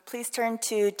Please turn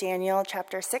to Daniel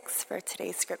chapter 6 for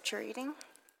today's scripture reading.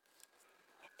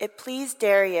 It pleased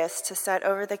Darius to set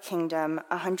over the kingdom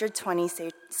 120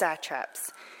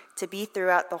 satraps to be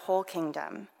throughout the whole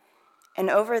kingdom, and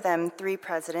over them 3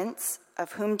 presidents,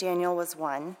 of whom Daniel was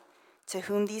one, to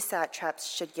whom these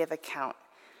satraps should give account,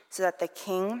 so that the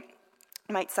king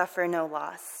might suffer no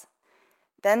loss.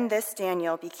 Then this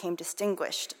Daniel became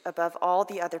distinguished above all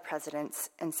the other presidents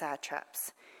and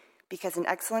satraps, because an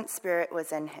excellent spirit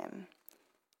was in him,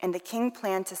 and the king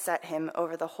planned to set him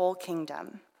over the whole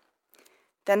kingdom.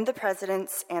 Then the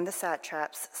presidents and the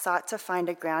satraps sought to find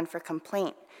a ground for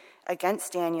complaint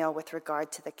against Daniel with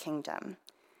regard to the kingdom,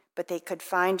 but they could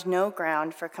find no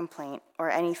ground for complaint or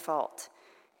any fault,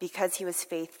 because he was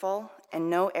faithful and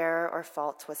no error or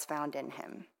fault was found in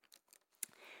him.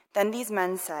 Then these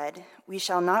men said, "We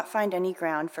shall not find any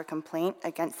ground for complaint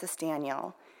against this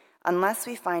Daniel, unless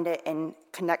we find it in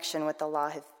connection with the law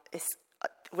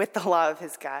of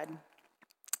his God."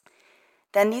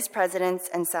 Then these presidents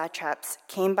and satraps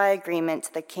came by agreement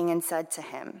to the king and said to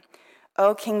him,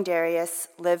 "O King Darius,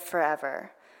 live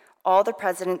forever. All the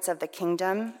presidents of the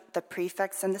kingdom, the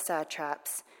prefects and the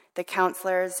satraps, the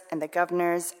counselors and the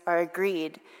governors are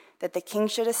agreed that the king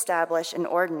should establish an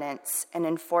ordinance and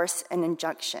enforce an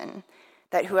injunction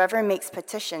that whoever makes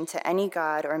petition to any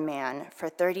god or man for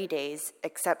 30 days,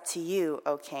 except to you,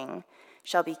 O king,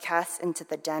 shall be cast into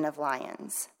the den of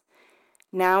lions.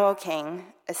 Now, O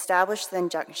king, establish the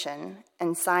injunction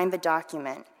and sign the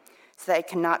document so that it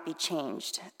cannot be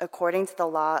changed, according to the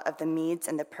law of the Medes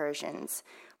and the Persians,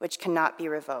 which cannot be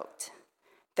revoked."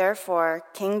 Therefore,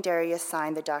 King Darius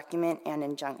signed the document and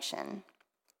injunction.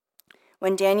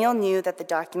 When Daniel knew that the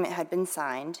document had been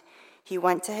signed, he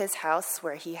went to his house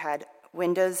where he had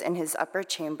windows in his upper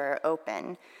chamber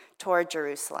open toward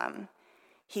Jerusalem.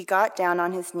 He got down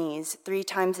on his knees 3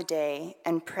 times a day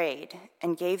and prayed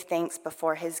and gave thanks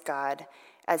before his God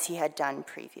as he had done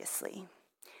previously.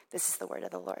 This is the word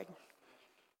of the Lord.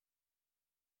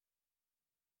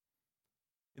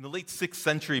 In the late 6th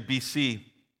century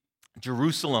BC,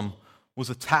 Jerusalem was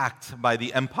attacked by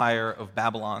the Empire of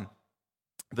Babylon.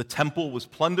 The temple was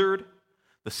plundered,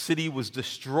 the city was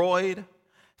destroyed,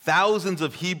 thousands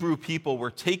of Hebrew people were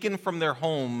taken from their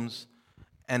homes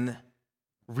and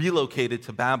relocated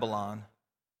to Babylon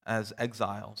as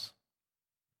exiles.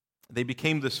 They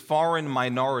became this foreign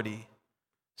minority,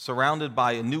 surrounded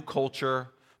by a new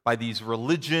culture, by these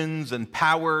religions and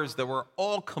powers that were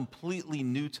all completely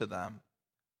new to them.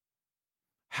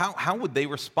 How would they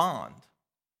respond?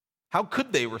 How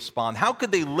could they respond? How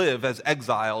could they live as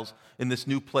exiles in this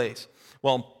new place?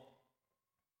 Well,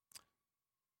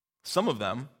 some of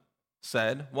them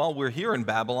said, "Well, we're here in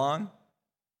Babylon.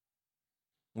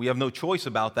 We have no choice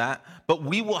about that, but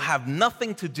we will have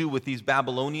nothing to do with these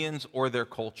Babylonians or their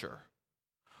culture.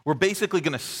 We're basically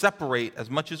going to separate as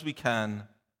much as we can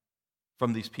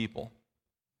from these people."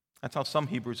 That's how some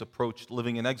Hebrews approached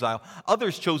living in exile.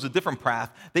 Others chose a different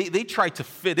path. They tried to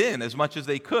fit in as much as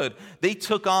they could. They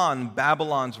took on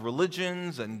Babylon's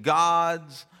religions and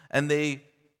gods, and they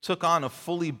took on a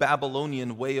fully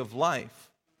Babylonian way of life.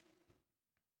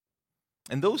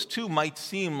 And those two might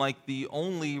seem like the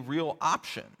only real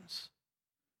options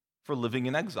for living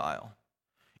in exile.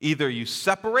 Either you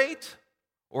separate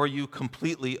or you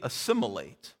completely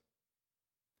assimilate.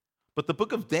 But the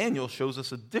book of Daniel shows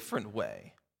us a different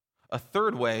way, a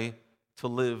third way to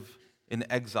live in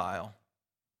exile.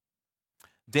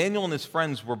 Daniel and his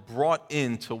friends were brought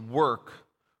in to work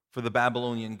for the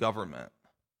Babylonian government.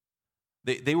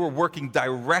 They were working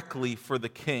directly for the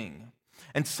king.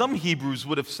 And some Hebrews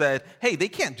would have said, "Hey, they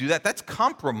can't do that. That's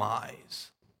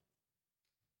compromise."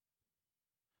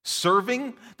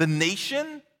 Serving the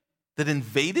nation that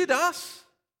invaded us?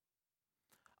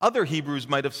 Other Hebrews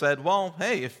might have said, "Well,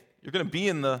 hey, if you're going to be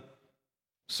in the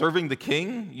serving the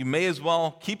king, you may as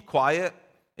well keep quiet,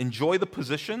 enjoy the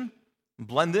position, and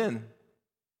blend in."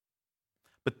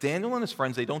 But Daniel and his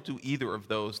friends, they don't do either of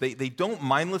those. They don't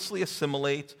mindlessly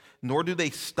assimilate, nor do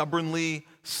they stubbornly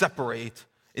separate.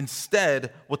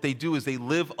 Instead, what they do is they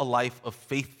live a life of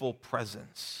faithful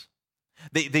presence.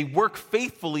 They work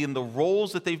faithfully in the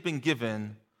roles that they've been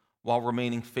given while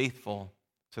remaining faithful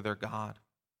to their God.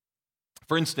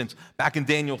 For instance, back in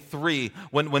Daniel 3,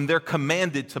 when they're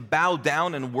commanded to bow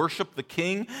down and worship the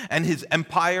king and his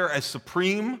empire as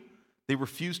supreme, they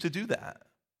refuse to do that.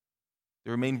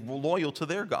 They remain loyal to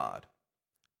their God.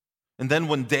 And then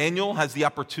when Daniel has the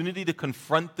opportunity to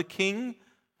confront the king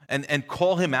and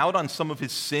call him out on some of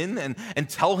his sin and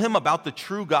tell him about the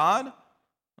true God,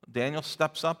 Daniel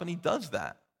steps up and he does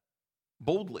that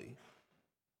boldly.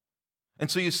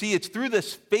 And so you see, it's through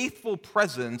this faithful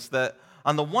presence that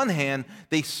on the one hand,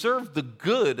 they served the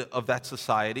good of that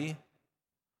society,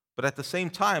 but at the same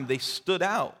time, they stood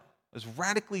out as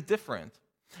radically different.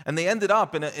 And they ended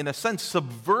up, in a sense,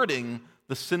 subverting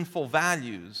the sinful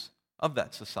values of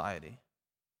that society.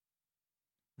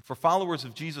 And for followers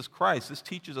of Jesus Christ, this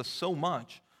teaches us so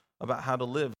much about how to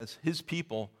live as his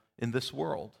people in this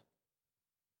world.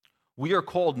 We are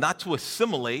called not to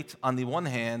assimilate on the one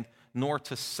hand, nor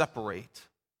to separate,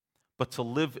 but to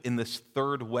live in this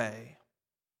third way.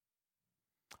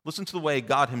 Listen to the way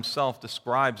God himself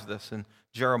describes this in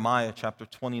Jeremiah chapter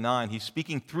 29. He's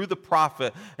speaking through the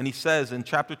prophet, and he says in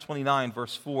chapter 29,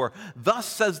 verse 4, "Thus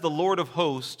says the Lord of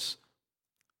hosts,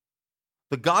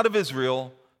 the God of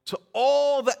Israel, to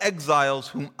all the exiles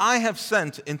whom I have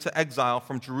sent into exile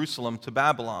from Jerusalem to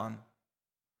Babylon.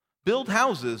 Build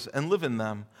houses and live in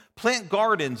them. Plant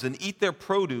gardens and eat their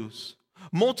produce.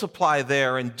 Multiply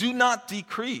there and do not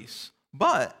decrease,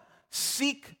 but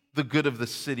seek the good of the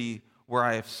city where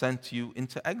I have sent you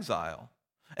into exile,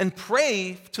 and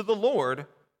pray to the Lord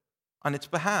on its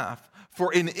behalf,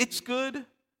 for in its good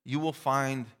you will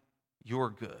find your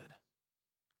good."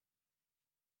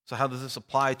 So how does this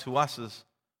apply to us as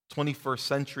 21st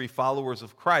century followers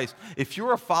of Christ? If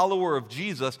you're a follower of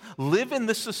Jesus, live in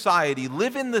this society,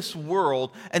 live in this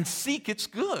world, and seek its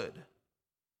good,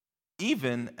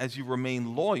 even as you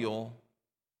remain loyal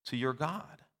to your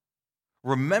God,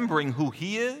 remembering who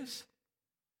he is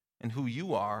and who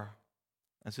you are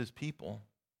as his people.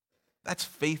 That's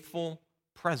faithful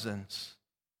presence.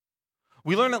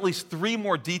 We learn at least 3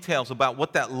 more details about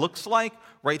what that looks like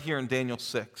right here in Daniel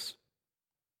 6.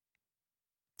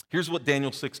 Here's what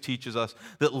Daniel 6 teaches us: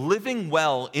 that living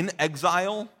well in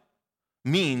exile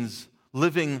means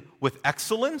living with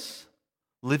excellence,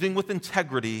 living with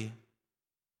integrity,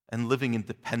 and living in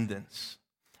dependence.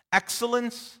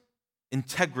 Excellence,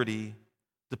 integrity,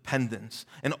 dependence.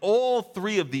 And all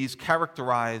 3 of these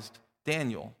characterized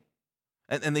Daniel.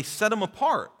 And they set him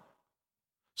apart.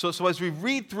 So as we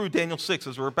read through Daniel 6,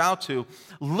 as we're about to,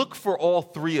 look for all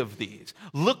 3 of these.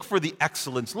 Look for the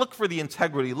excellence, look for the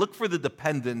integrity, look for the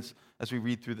dependence as we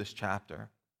read through this chapter.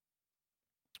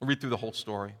 We'll read through the whole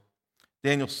story.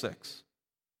 Daniel 6.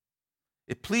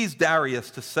 "It pleased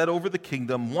Darius to set over the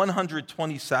kingdom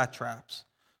 120 satraps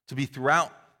to be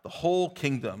throughout the whole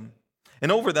kingdom,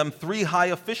 and over them 3 high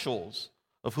officials,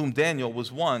 of whom Daniel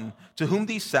was one, to whom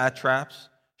these satraps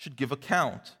should give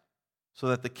account, so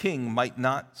that the king might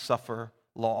not suffer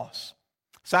loss."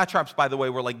 Satraps, by the way,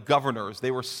 were like governors.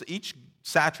 Each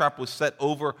satrap was set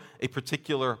over a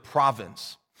particular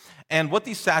province. And what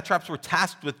these satraps were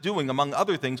tasked with doing, among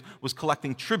other things, was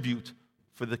collecting tribute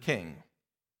for the king.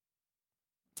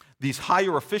 These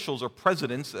higher officials, or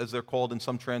presidents, as they're called in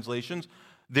some translations,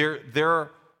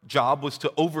 their job was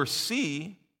to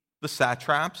oversee the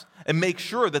satraps and make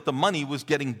sure that the money was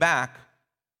getting back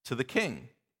to the king.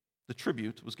 The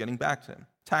tribute was getting back to him.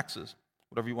 Taxes,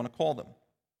 whatever you want to call them.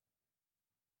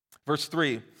 Verse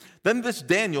 3, "Then this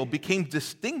Daniel became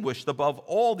distinguished above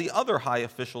all the other high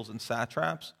officials and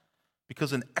satraps,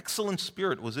 because an excellent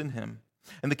spirit was in him.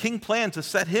 And the king planned to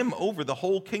set him over the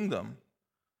whole kingdom.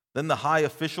 Then the high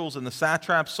officials and the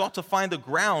satraps sought to find a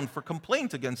ground for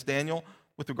complaint against Daniel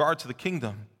with regard to the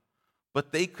kingdom.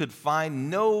 But they could find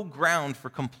no ground for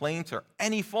complaint or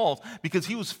any fault, because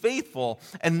he was faithful,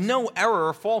 and no error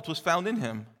or fault was found in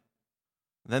him.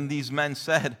 Then these men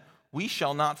said, 'We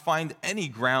shall not find any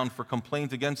ground for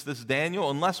complaint against this Daniel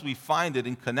unless we find it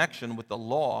in connection with the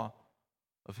law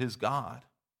of his God.'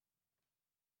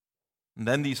 And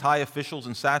then these high officials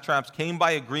and satraps came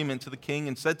by agreement to the king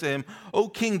and said to him, 'O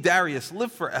King Darius,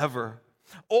 live forever.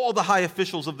 All the high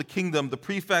officials of the kingdom, the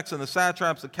prefects and the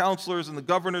satraps, the counselors and the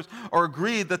governors, are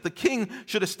agreed that the king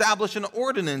should establish an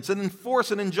ordinance and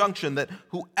enforce an injunction that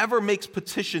whoever makes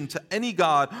petition to any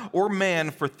god or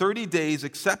man for 30 days,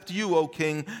 except you, O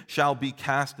king, shall be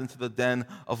cast into the den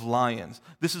of lions.'"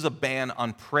 This is a ban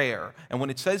on prayer. And when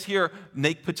it says here,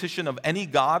 make petition of any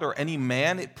god or any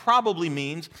man, it probably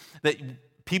means that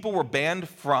people were banned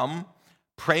from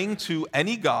praying to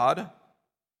any god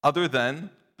other than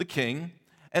the king,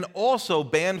 and also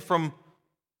banned from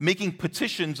making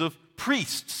petitions of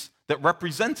priests that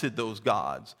represented those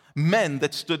gods, men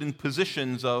that stood in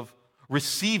positions of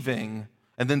receiving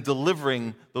and then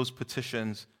delivering those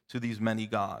petitions to these many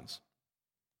gods.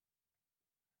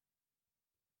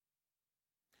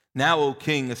 "Now, O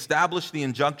king, establish the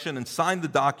injunction and sign the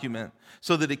document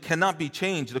so that it cannot be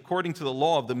changed according to the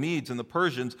law of the Medes and the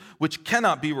Persians, which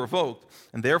cannot be revoked."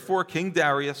 And therefore King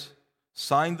Darius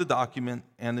signed the document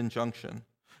and injunction.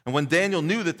 And when Daniel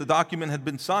knew that the document had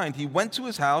been signed, he went to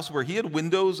his house where he had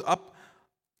windows up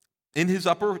in his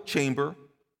upper chamber,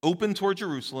 open toward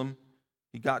Jerusalem.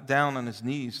 he got down on his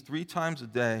knees 3 times a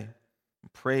day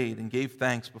and prayed and gave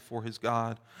thanks before his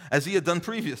God, as he had done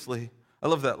previously. I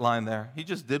love that line there. He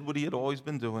just did what he had always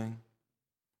been doing,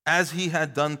 as he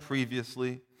had done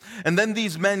previously. And then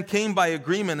these men came by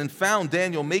agreement and found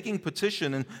Daniel making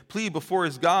petition and plea before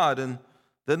his God. And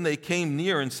then they came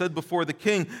near and said before the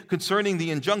king concerning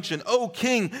the injunction, "O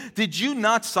king, did you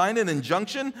not sign an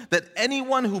injunction that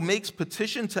anyone who makes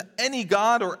petition to any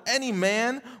god or any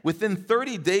man within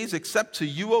 30 days except to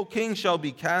you, O king, shall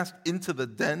be cast into the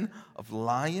den of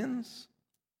lions?"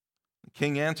 The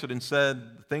king answered and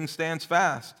said, "The thing stands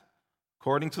fast,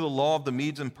 according to the law of the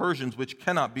Medes and Persians, which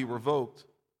cannot be revoked."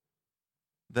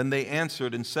 Then they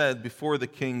answered and said before the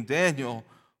king, "Daniel,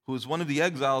 who is one of the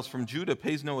exiles from Judah,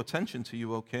 pays no attention to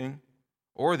you, O king,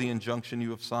 or the injunction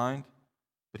you have signed,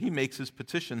 but he makes his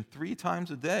petition 3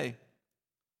 times a day."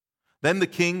 Then the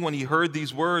king, when he heard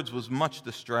these words, was much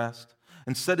distressed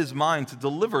and set his mind to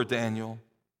deliver Daniel.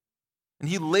 And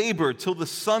he labored till the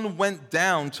sun went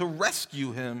down to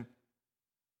rescue him.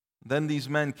 Then these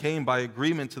men came by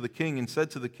agreement to the king and said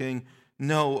to the king,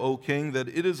 "Know, O king, that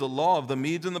it is a law of the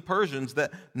Medes and the Persians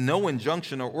that no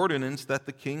injunction or ordinance that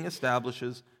the king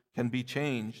establishes can be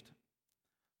changed."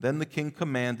 Then the king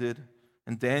commanded,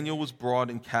 and Daniel was brought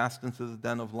and cast into the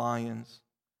den of lions.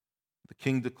 The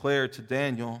king declared to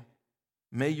Daniel,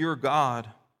 "May your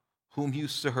God, whom you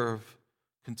serve,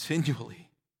 continually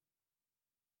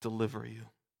deliver you."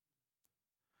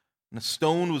 And a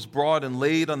stone was brought and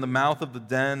laid on the mouth of the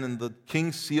den, and the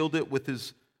king sealed it with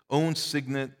his own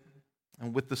signet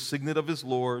and with the signet of his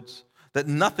lords, that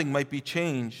nothing might be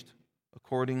changed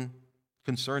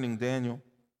concerning Daniel.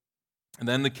 And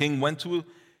then the king went to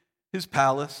his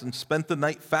palace and spent the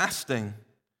night fasting.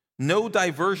 No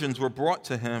diversions were brought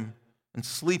to him, and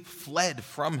sleep fled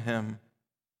from him.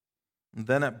 And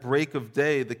then at break of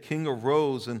day the king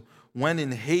arose and went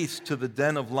in haste to the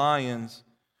den of lions.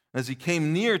 As he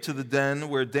came near to the den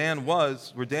where Daniel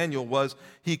was,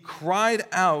 he cried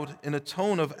out in a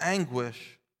tone of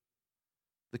anguish.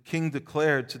 The king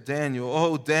declared to Daniel,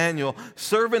 "O Daniel,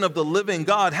 servant of the living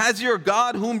God, has your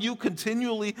God, whom you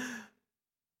continually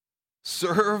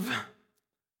serve,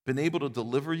 been able to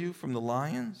deliver you from the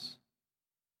lions?"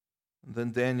 And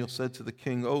then Daniel said to the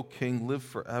king, "O king, live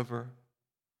forever.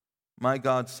 My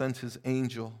God sent his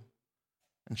angel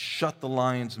and shut the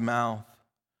lion's mouth,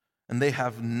 and they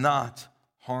have not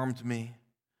harmed me,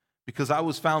 because I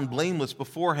was found blameless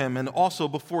before him, and also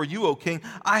before you, O king.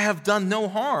 I have done no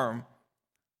harm."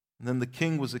 And then the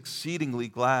king was exceedingly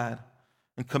glad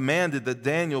and commanded that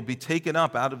Daniel be taken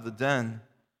up out of the den.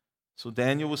 So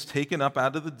Daniel was taken up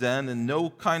out of the den, and no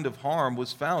kind of harm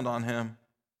was found on him,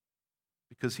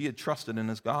 because he had trusted in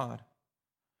his God.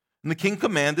 And the king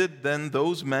commanded, then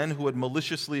those men who had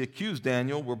maliciously accused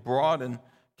Daniel were brought and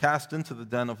cast into the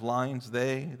den of lions,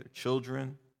 they, their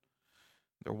children,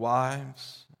 their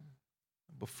wives.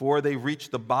 Before they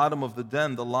reached the bottom of the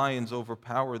den, the lions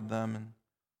overpowered them and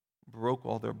broke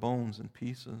all their bones in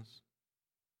pieces.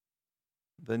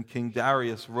 Then King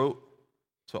Darius wrote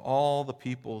to all the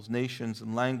peoples, nations,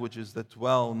 and languages that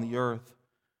dwell in the earth,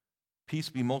 "Peace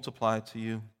be multiplied to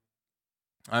you.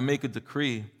 I make a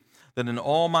decree that in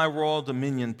all my royal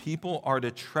dominion people are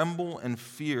to tremble and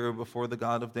fear before the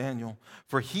God of Daniel.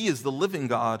 For he is the living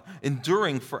God,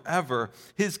 enduring forever.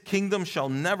 His kingdom shall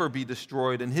never be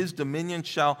destroyed, and his dominion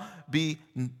shall be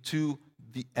to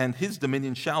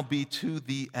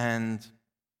the end.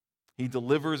 He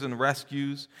delivers and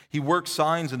rescues. He works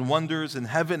signs and wonders in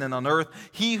heaven and on earth.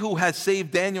 He who has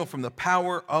saved Daniel from the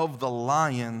power of the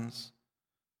lions."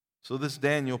 So this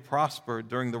Daniel prospered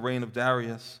during the reign of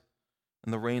Darius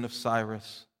and the reign of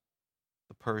Cyrus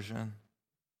the Persian.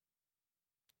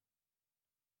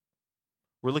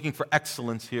 We're looking for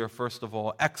excellence here, first of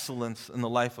all, excellence in the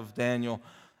life of Daniel.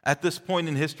 At this point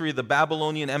in history, the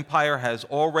Babylonian Empire has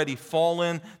already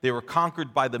fallen. They were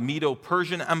conquered by the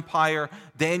Medo-Persian Empire.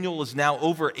 Daniel is now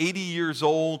over 80 years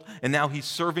old, and now he's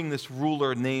serving this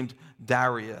ruler named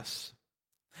Darius.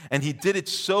 And he did it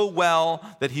so well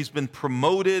that he's been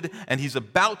promoted, and he's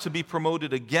about to be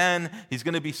promoted again. He's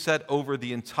going to be set over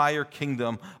the entire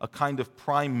kingdom, a kind of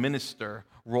prime minister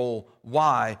role.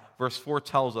 Why? Verse 4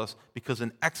 tells us, because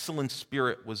an excellent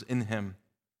spirit was in him.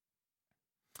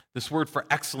 This word for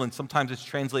excellent, sometimes it's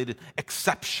translated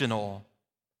exceptional.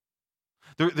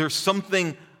 There's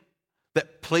something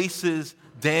that places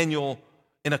Daniel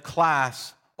in a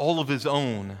class all of his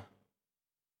own.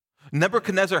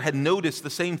 Nebuchadnezzar had noticed the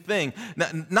same thing.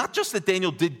 Not just that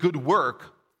Daniel did good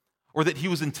work or that he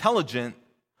was intelligent,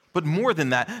 but more than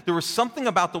that, there was something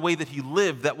about the way that he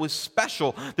lived that was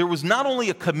special. There was not only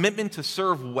a commitment to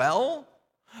serve well,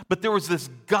 But there was this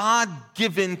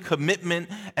God-given commitment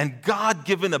and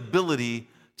God-given ability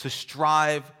to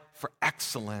strive for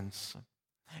excellence.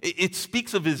 It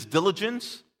speaks of his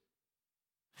diligence.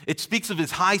 It speaks of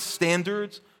his high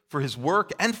standards for his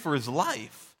work and for his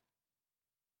life.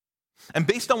 And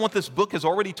based on what this book has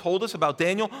already told us about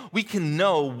Daniel, we can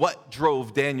know what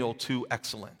drove Daniel to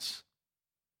excellence.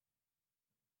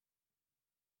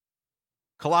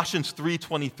 Colossians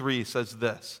 3:23 says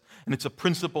this, and it's a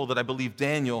principle that I believe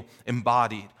Daniel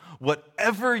embodied.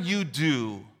 Whatever you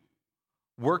do,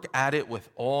 work at it with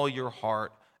all your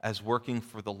heart as working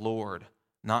for the Lord,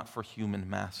 not for human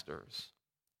masters.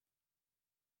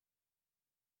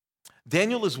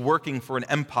 Daniel is working for an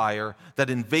empire that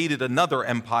invaded another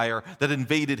empire that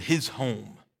invaded his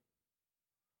home.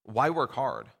 Why work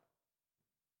hard?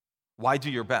 Why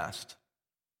do your best?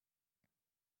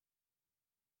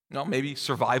 Maybe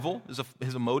survival is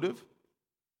a motive.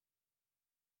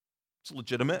 It's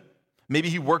legitimate. Maybe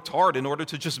he worked hard in order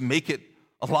to just make it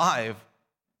alive.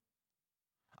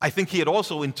 I think he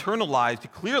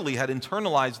clearly had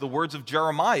internalized the words of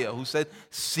Jeremiah, who said,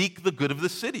 "Seek the good of the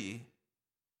city."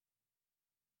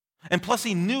 And plus,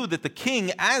 he knew that the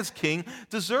king, as king,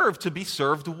 deserved to be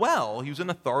served well. He was an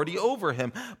authority over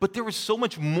him. But there was so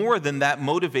much more than that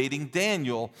motivating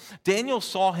Daniel. Daniel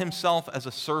saw himself as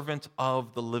a servant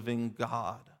of the living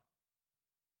God.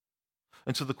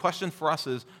 And so the question for us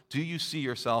is, do you see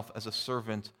yourself as a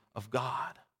servant of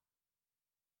God?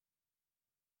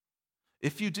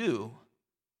 If you do,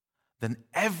 then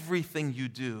everything you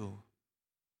do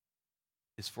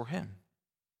is for him.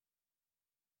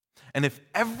 And if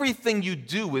everything you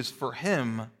do is for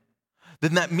him,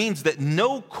 then that means that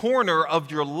no corner of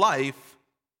your life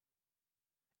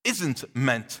isn't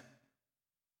meant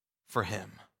for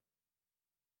him.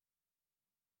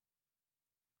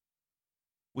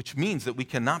 Which means that we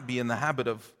cannot be in the habit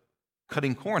of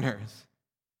cutting corners.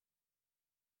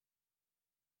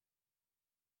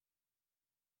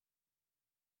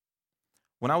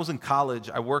 When I was in college,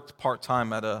 I worked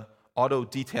part-time at an auto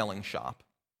detailing shop.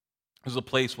 It was a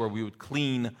place where we would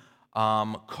clean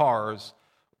cars,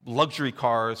 luxury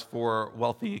cars for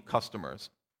wealthy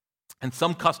customers. And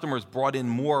some customers brought in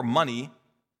more money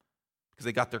because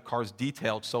they got their cars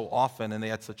detailed so often and they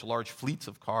had such large fleets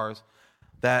of cars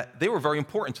that they were very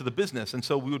important to the business. And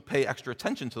so we would pay extra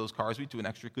attention to those cars. We'd do an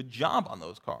extra good job on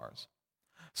those cars.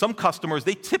 Some customers,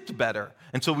 they tipped better.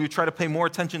 And so we would try to pay more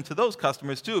attention to those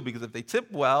customers too, because if they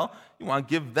tip well, you want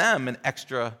to give them an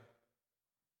extra.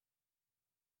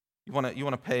 You want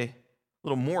to pay a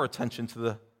little more attention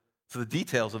to the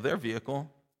details of their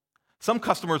vehicle. Some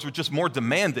customers were just more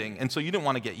demanding, and so you didn't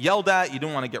want to get yelled at, you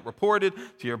didn't want to get reported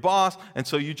to your boss, and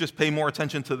so you just pay more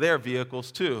attention to their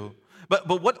vehicles too. But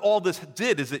what all this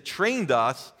did is it trained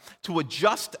us to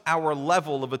adjust our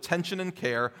level of attention and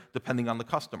care depending on the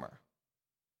customer.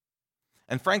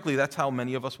 And frankly, that's how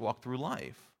many of us walk through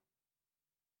life.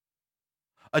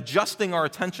 Adjusting our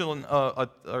attention,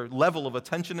 our level of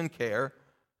attention and care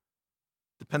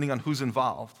depending on who's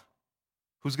involved,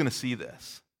 who's going to see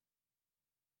this.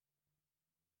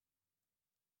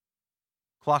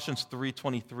 Colossians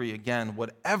 3:23, again,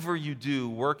 whatever you do,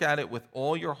 work at it with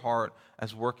all your heart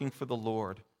as working for the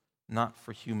Lord, not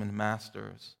for human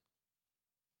masters.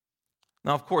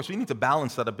 Now, of course, we need to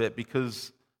balance that a bit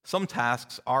because some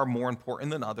tasks are more important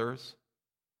than others.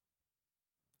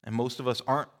 And most of us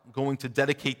aren't going to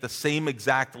dedicate the same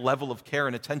exact level of care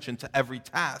and attention to every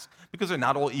task because they're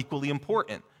not all equally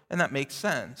important. And that makes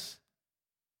sense.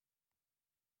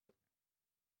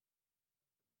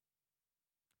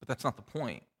 But that's not the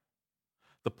point.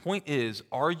 The point is,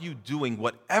 are you doing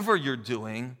whatever you're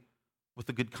doing with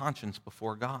a good conscience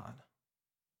before God?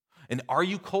 And are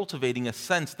you cultivating a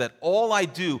sense that all I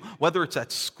do, whether it's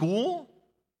at school,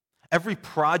 every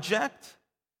project,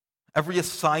 every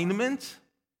assignment,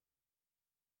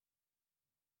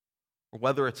 or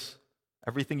whether it's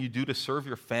everything you do to serve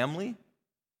your family,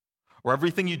 or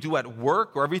everything you do at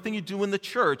work, or everything you do in the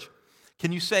church,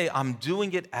 can you say, I'm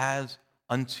doing it as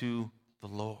unto the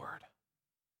Lord?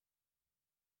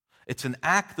 It's an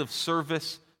act of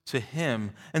service to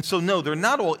him. And so, no, they're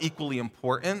not all equally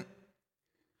important.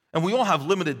 And we all have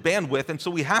limited bandwidth, and so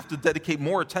we have to dedicate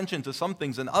more attention to some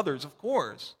things than others, of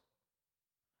course.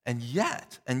 And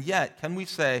yet, can we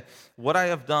say, what I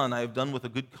have done with a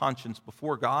good conscience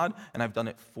before God, and I've done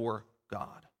it for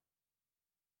God.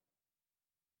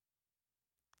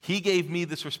 He gave me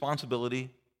this responsibility.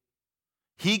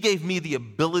 He gave me the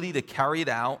ability to carry it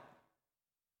out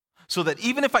so that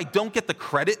even if I don't get the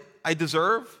credit I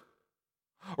deserve,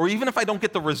 or even if I don't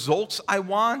get the results I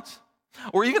want,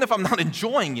 or even if I'm not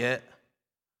enjoying it,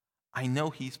 I know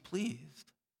he's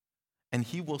pleased. and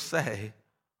he will say,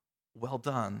 "Well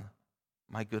done,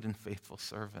 my good and faithful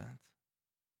servant."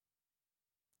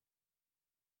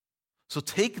 So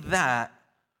take that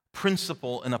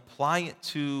principle and apply it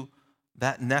to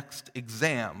that next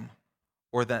exam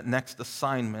or that next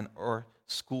assignment or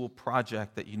school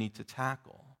project that you need to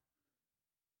tackle.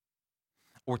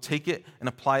 Or take it and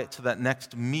apply it to that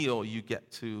next meal you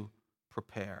get to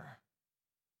prepare.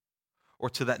 Or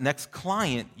to that next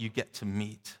client you get to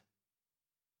meet.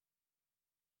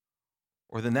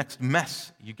 Or the next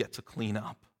mess you get to clean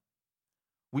up.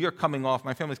 We are coming off,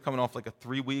 my family's coming off like a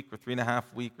 3-week or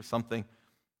 3.5-week or something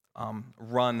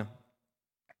run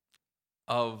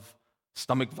of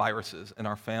stomach viruses in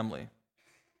our family.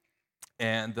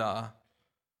 And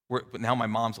but now my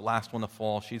mom's the last one to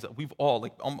fall. We've all,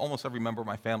 like almost every member of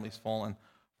my family's fallen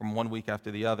from one week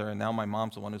after the other, and now my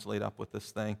mom's the one who's laid up with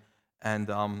this thing. And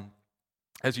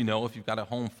as you know, if you've got a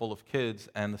home full of kids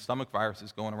and the stomach virus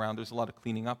is going around, there's a lot of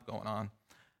cleaning up going on.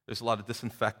 There's a lot of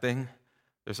disinfecting.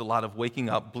 There's a lot of waking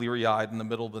up bleary-eyed in the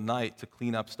middle of the night to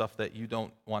clean up stuff that you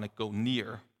don't want to go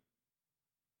near.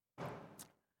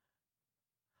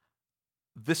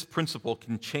 This principle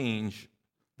can change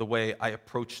the way I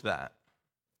approach that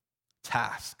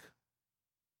task.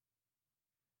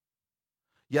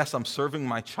 Yes, I'm serving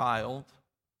my child.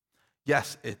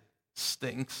 Yes, it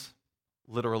stinks,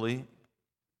 literally.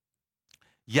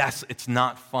 Yes, it's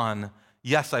not fun.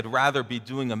 Yes, I'd rather be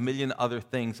doing a million other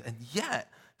things. And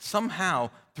yet,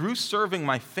 somehow, through serving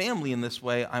my family in this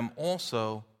way, I'm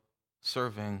also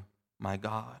serving my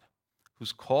God,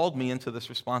 who's called me into this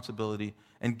responsibility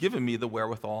and given me the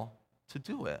wherewithal to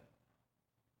do it.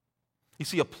 You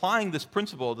see, applying this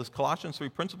principle, this Colossians 3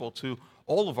 principle, to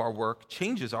all of our work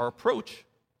changes our approach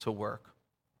to work.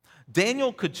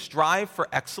 Daniel could strive for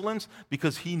excellence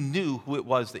because he knew who it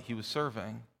was that he was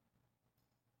serving.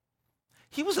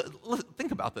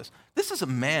 Think about this. This is a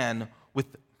man with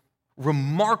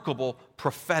remarkable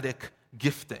prophetic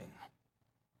gifting.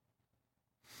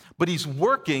 But he's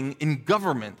working in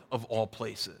government of all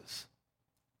places.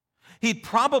 He'd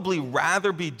probably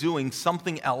rather be doing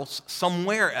something else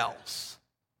somewhere else.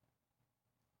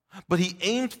 But he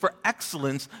aimed for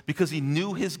excellence because he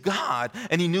knew his God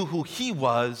and he knew who he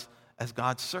was as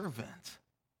God's servant.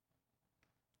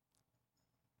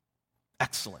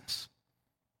 Excellence.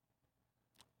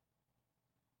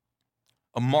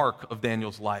 A mark of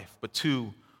Daniel's life. But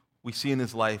two, we see in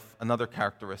his life another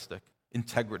characteristic: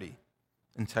 integrity.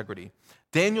 Integrity.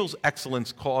 Daniel's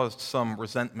excellence caused some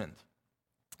resentment.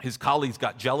 His colleagues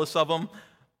got jealous of him.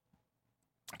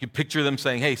 You can picture them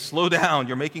saying, "Hey, slow down,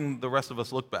 you're making the rest of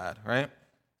us look bad," right?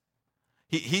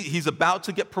 He's about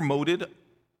to get promoted.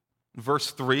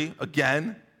 Verse 3,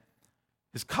 again,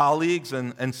 his colleagues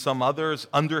and some others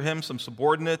under him, some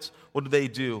subordinates, what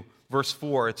do? Verse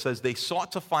 4, it says, they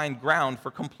sought to find ground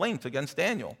for complaint against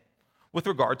Daniel with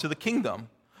regard to the kingdom.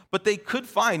 But they could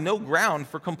find no ground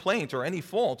for complaint or any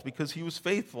fault because he was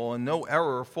faithful and no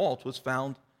error or fault was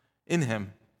found in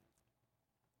him.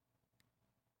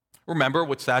 Remember,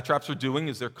 what satraps are doing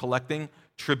is they're collecting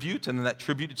tribute, and that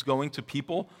tribute is going to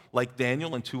people like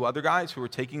Daniel and 2 other guys who are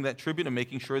taking that tribute and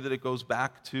making sure that it goes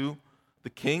back to the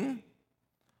king.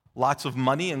 Lots of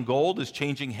money and gold is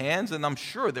changing hands, and I'm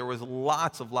sure there was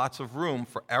lots of room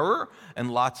for error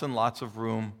and lots of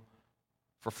room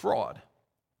for fraud.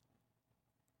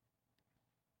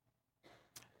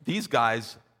 These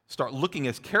guys start looking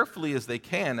as carefully as they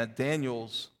can at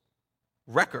Daniel's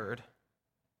record,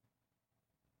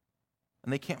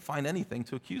 and they can't find anything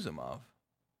to accuse him of.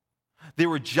 They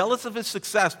were jealous of his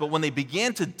success, but when they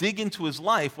began to dig into his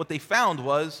life, what they found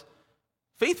was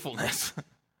faithfulness.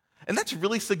 And that's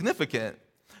really significant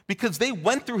because they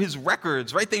went through his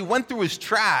records, right? They went through his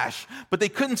trash, but they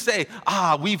couldn't say,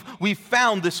 we've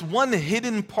found this one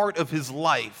hidden part of his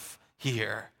life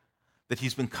here that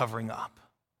he's been covering up.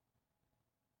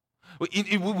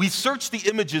 We searched the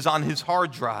images on his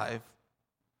hard drive,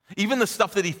 even the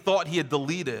stuff that he thought he had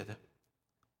deleted.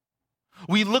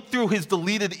 We looked through his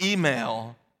deleted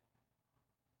email.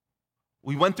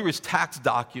 We went through his tax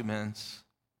documents.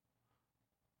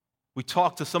 We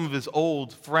talked to some of his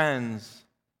old friends.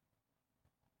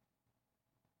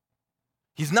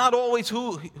 He's not always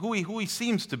who he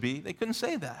seems to be. They couldn't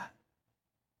say that.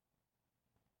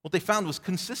 What they found was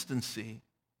consistency.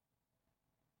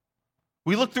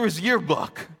 We looked through his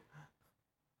yearbook.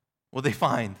 What they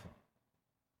found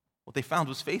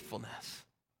was faithfulness,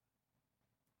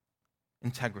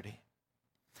 integrity.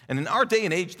 And in our day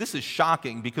and age, this is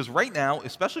shocking because right now,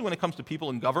 especially when it comes to people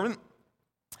in government,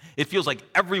 it feels like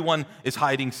everyone is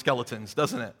hiding skeletons,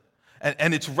 doesn't it?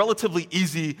 And it's relatively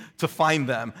easy to find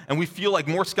them. And we feel like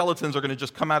more skeletons are going to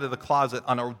just come out of the closet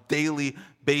on a daily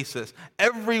basis.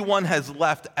 Everyone has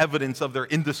left evidence of their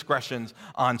indiscretions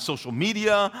on social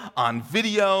media, on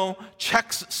video,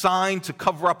 checks signed to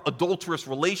cover up adulterous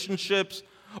relationships,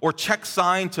 or checks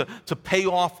signed to pay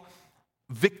off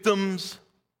victims.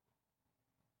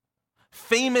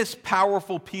 Famous,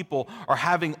 powerful people are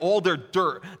having all their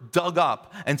dirt dug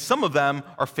up, and some of them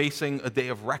are facing a day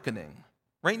of reckoning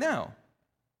right now.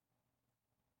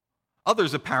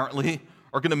 Others apparently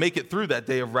are going to make it through that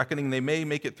day of reckoning. They may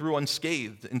make it through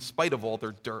unscathed in spite of all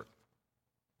their dirt.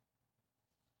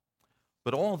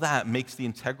 But all that makes the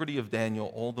integrity of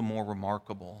Daniel all the more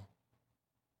remarkable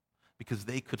because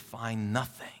they could find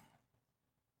nothing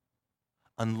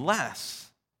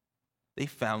unless they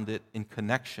found it in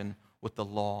connection with the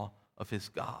law of his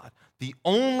God. The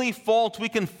only fault we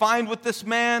can find with this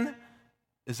man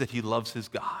is that he loves his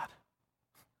God.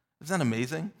 Isn't that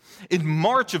amazing? In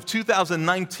March of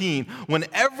 2019, when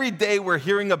every day we're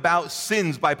hearing about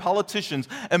sins by politicians,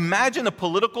 imagine a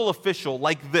political official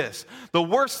like this. The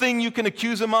worst thing you can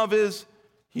accuse him of is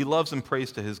he loves and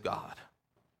prays to his God.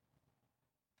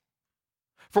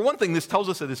 For one thing, this tells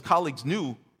us that his colleagues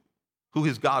knew who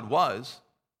his God was,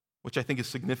 which I think is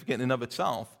significant in and of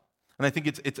itself. And I think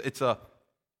it's an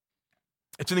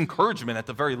encouragement, at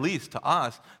the very least, to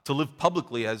us to live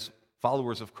publicly as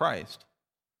followers of Christ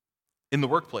in the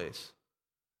workplace.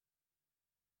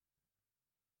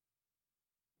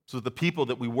 So the people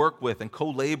that we work with and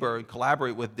co-labor and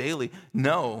collaborate with daily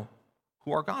know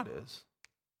who our God is.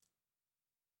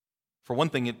 For one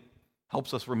thing, it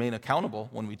helps us remain accountable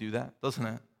when we do that, doesn't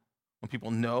it? When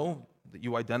people know that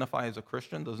you identify as a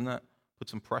Christian, doesn't that put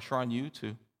some pressure on you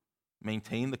to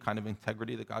maintain the kind of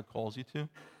integrity that God calls you to?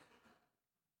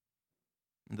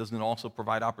 And doesn't it also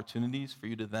provide opportunities for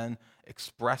you to then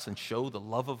express and show the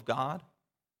love of God,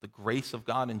 the grace of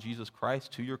God in Jesus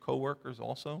Christ to your coworkers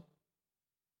also?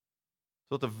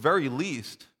 So at the very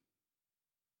least,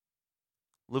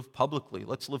 live publicly.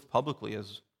 Let's live publicly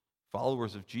as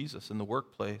followers of Jesus in the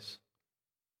workplace.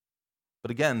 But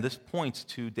again, this points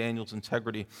to Daniel's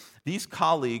integrity. These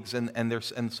colleagues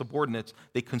and subordinates,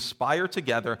 they conspire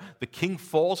together. The king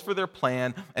falls for their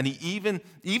plan, and he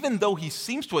even though he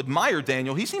seems to admire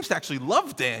Daniel, he seems to actually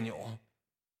love Daniel.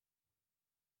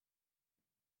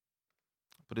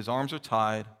 But his arms are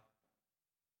tied.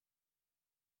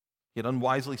 He had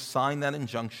unwisely signed that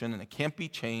injunction, and it can't be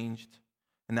changed.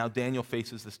 And now Daniel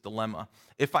faces this dilemma.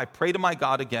 If I pray to my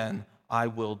God again, I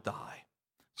will die.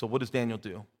 So what does Daniel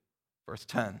do? Verse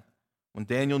 10, when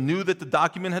Daniel knew that the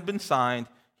document had been signed,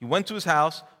 he went to his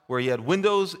house where he had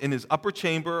windows in his upper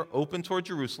chamber open toward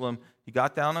Jerusalem. He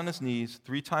got down on his knees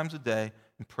 3 times a day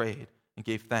and prayed and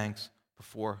gave thanks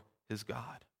before his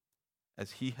God,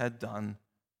 as he had done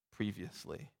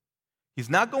previously. He's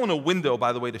not going to a window,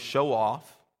 by the way, to show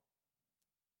off.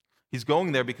 He's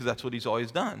going there because that's what he's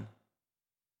always done.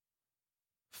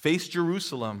 Face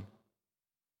Jerusalem,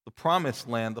 the promised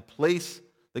land, the place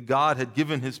that God had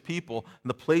given his people, and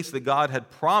the place that God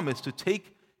had promised to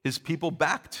take his people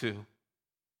back to.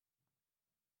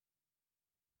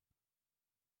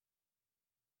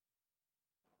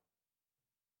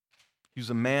 He was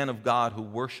a man of God who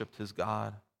worshiped his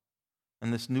God,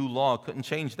 and this new law couldn't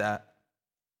change that.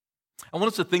 I want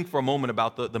us to think for a moment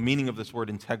about the meaning of this word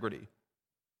integrity.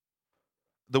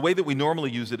 The way that we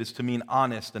normally use it is to mean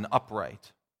honest and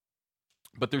upright.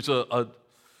 But there's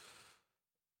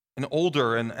an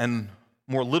older and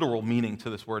more literal meaning to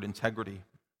this word integrity.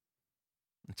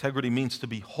 Integrity means to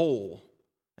be whole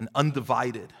and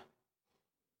undivided.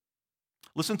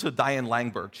 Listen to Diane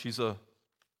Langberg. She's a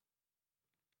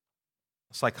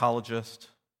psychologist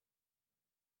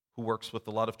who works with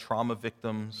a lot of trauma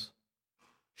victims.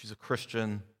 She's a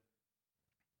Christian.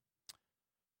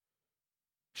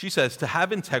 She says, to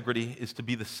have integrity is to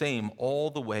be the same all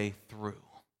the way through.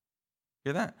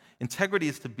 Hear that? Integrity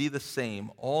is to be the same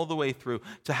all the way through.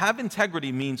 To have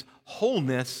integrity means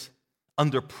wholeness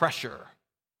under pressure,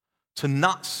 to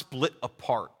not split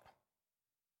apart.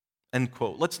 End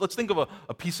quote. Let's think of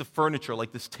a piece of furniture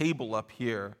like this table up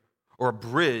here, or a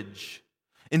bridge.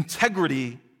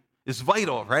 Integrity is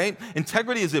vital, right?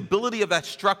 Integrity is the ability of that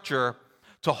structure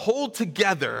to hold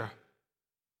together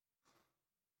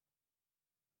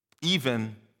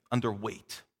even under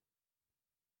weight.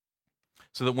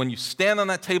 So that when you stand on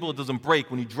that table, it doesn't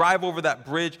break. When you drive over that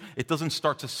bridge, it doesn't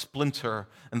start to splinter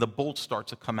and the bolts start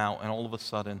to come out, and all of a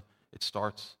sudden, it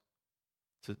starts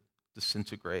to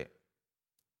disintegrate.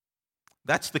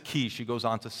 That's the key, she goes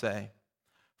on to say.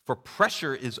 For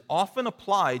pressure is often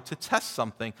applied to test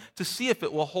something, to see if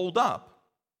it will hold up.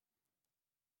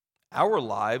 Our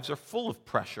lives are full of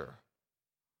pressure.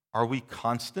 Are we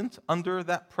constant under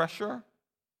that pressure?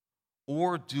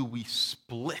 Or do we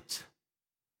split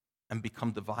and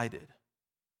become divided?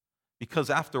 Because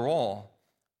after all,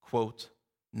 quote,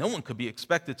 no one could be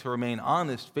expected to remain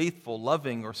honest, faithful,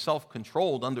 loving, or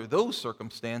self-controlled under those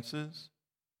circumstances.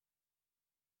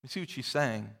 You see what she's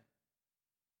saying?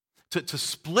 To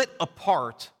split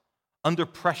apart under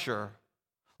pressure,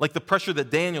 like the pressure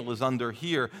that Daniel is under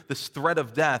here, this threat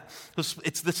of death.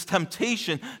 It's this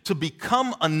temptation to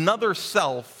become another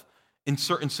self in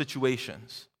certain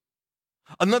situations.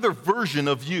 Another version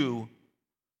of you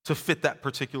to fit that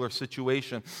particular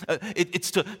situation.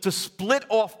 It's to split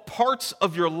off parts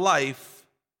of your life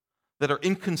that are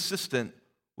inconsistent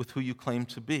with who you claim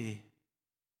to be,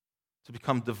 to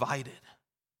become divided.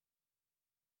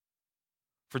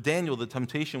 For Daniel, the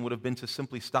temptation would have been to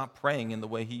simply stop praying in the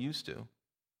way he used to.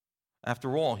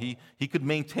 After all, he could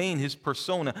maintain his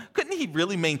persona. Couldn't he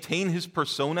really maintain his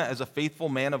persona as a faithful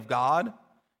man of God?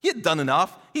 He had done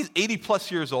enough. He's 80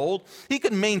 plus years old. He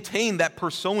could maintain that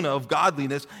persona of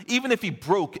godliness even if he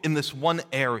broke in this one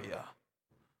area.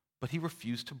 But he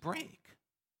refused to break.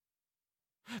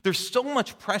 There's so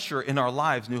much pressure in our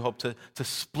lives, New Hope, to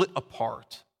split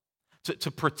apart,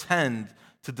 to pretend,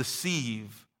 to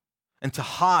deceive, and to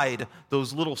hide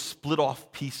those little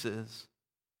split-off pieces.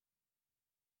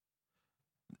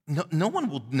 No one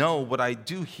will know what I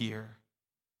do here.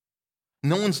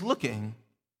 No one's looking.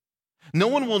 No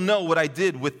one will know what I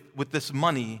did with this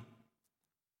money.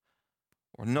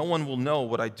 Or no one will know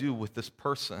what I do with this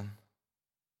person.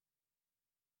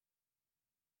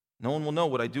 No one will know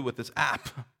what I do with this app.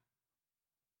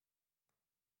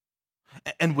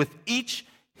 And with each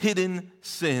hidden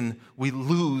sin, we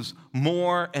lose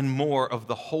more and more of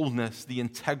the wholeness, the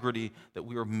integrity that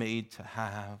we were made to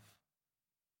have.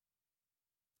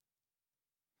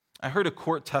 I heard a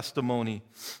court testimony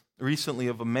recently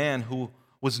of a man who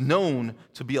was known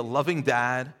to be a loving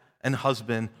dad and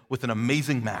husband with an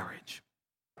amazing marriage.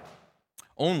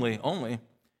 Only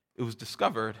it was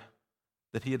discovered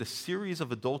that he had a series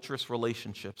of adulterous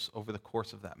relationships over the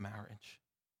course of that marriage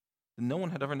that no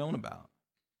one had ever known about.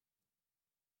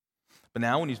 But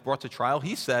now when he's brought to trial,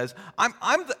 he says, I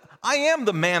am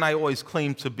the man I always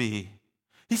claimed to be.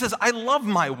 He says, I love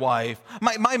my wife.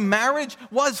 My marriage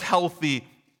was healthy.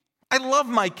 I love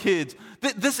my kids.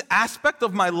 This aspect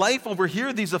of my life over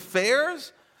here, these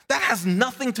affairs, that has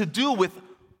nothing to do with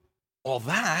all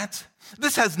that.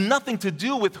 This has nothing to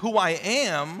do with who I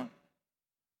am.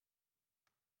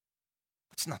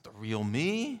 It's not the real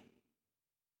me.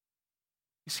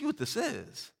 You see what this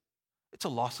is? It's a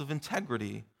loss of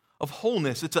integrity, of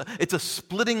wholeness. It's a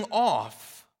splitting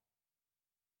off.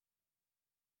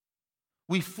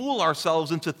 We fool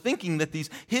ourselves into thinking that these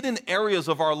hidden areas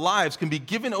of our lives can be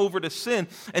given over to sin,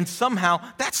 and somehow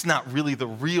that's not really the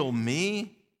real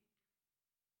me.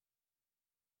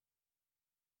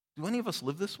 Do any of us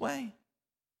live this way?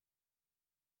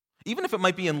 Even if it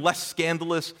might be in less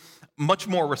scandalous, much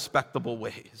more respectable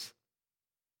ways.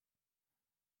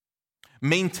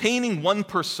 Maintaining one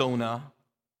persona,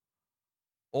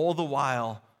 all the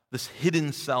while this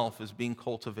hidden self is being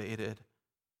cultivated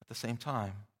at the same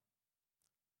time.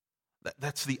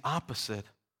 That's the opposite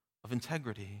of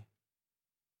integrity.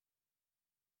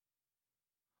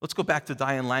 Let's go back to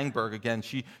Diane Langberg again.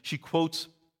 She quotes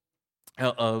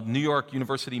a New York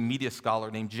University media scholar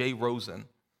named Jay Rosen.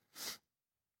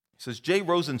 He says, Jay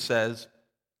Rosen says,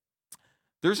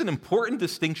 there's an important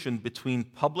distinction between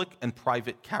public and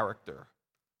private character.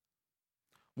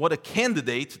 What a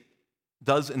candidate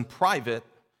does in private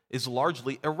is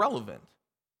largely irrelevant.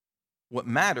 What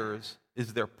matters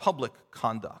is their public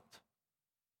conduct.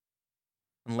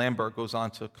 And Langberg goes on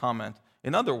to comment,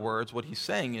 in other words, what he's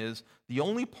saying is, the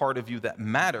only part of you that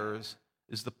matters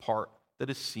is the part that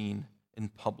is seen in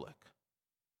public.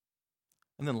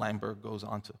 And then Langberg goes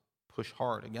on to push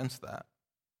hard against that.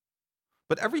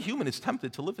 But every human is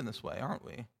tempted to live in this way, aren't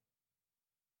we?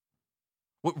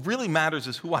 What really matters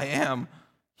is who I am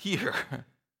here.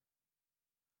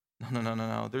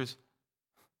 No.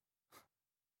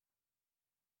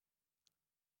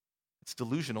 It's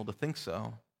delusional to think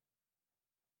so.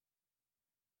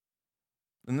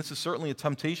 And this is certainly a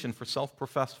temptation for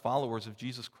self-professed followers of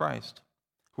Jesus Christ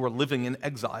who are living in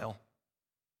exile.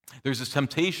 There's this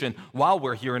temptation, while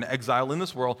we're here in exile in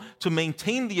this world, to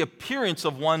maintain the appearance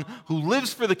of one who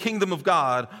lives for the kingdom of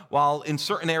God, while in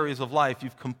certain areas of life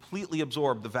you've completely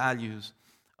absorbed the values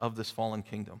of this fallen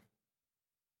kingdom.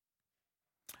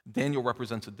 Daniel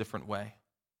represents a different way.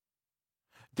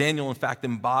 Daniel, in fact,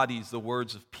 embodies the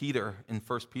words of Peter in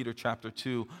 1 Peter chapter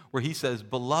 2, where he says,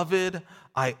 "Beloved,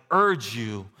 I urge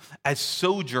you as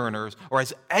sojourners or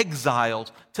as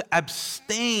exiles to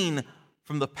abstain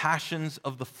from the passions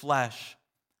of the flesh,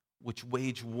 which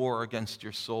wage war against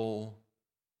your soul.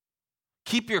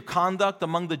 Keep your conduct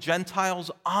among the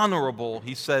Gentiles honorable,"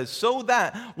 he says, "so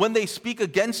that when they speak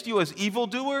against you as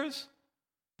evildoers,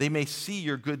 they may see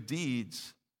your good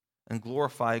deeds and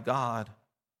glorify God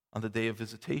on the day of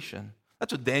visitation."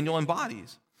 That's what Daniel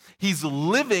embodies. He's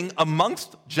living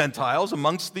amongst Gentiles,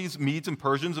 amongst these Medes and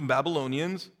Persians and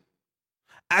Babylonians.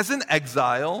 As an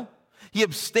exile, he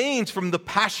abstains from the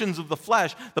passions of the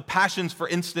flesh, the passions, for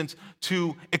instance,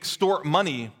 to extort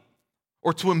money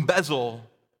or to embezzle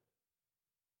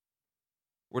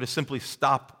or to simply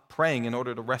stop praying in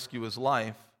order to rescue his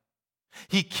life.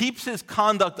 He keeps his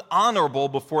conduct honorable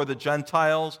before the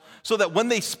Gentiles so that when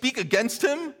they speak against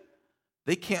him,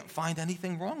 they can't find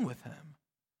anything wrong with him.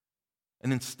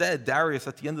 And instead, Darius,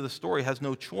 at the end of the story, has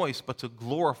no choice but to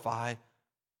glorify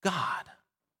God.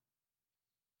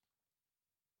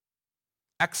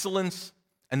 Excellence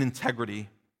and integrity,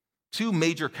 two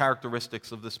major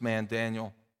characteristics of this man,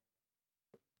 Daniel.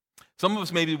 Some of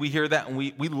us, maybe we hear that and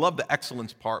we love the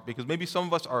excellence part because maybe some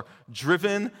of us are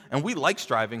driven and we like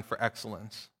striving for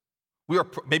excellence.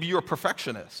 Maybe you're a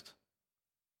perfectionist.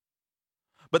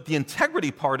 But the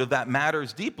integrity part of that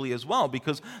matters deeply as well,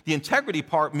 because the integrity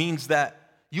part means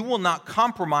that you will not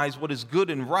compromise what is good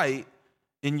and right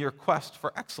in your quest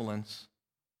for excellence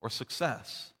or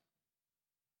success.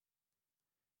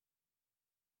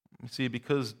 You see,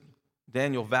 because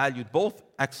Daniel valued both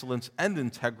excellence and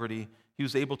integrity, he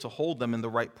was able to hold them in the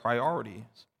right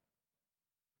priorities.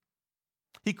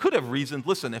 He could have reasoned,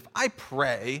 listen, if I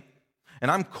pray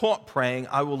and I'm caught praying,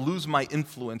 I will lose my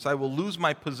influence, I will lose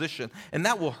my position, and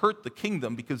that will hurt the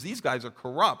kingdom because these guys are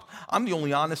corrupt. I'm the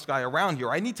only honest guy around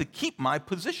here. I need to keep my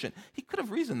position. He could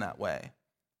have reasoned that way.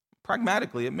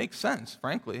 Pragmatically, it makes sense,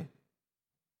 frankly.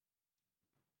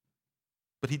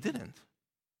 But he didn't.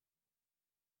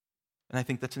 And I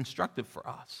think that's instructive for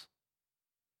us.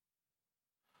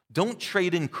 Don't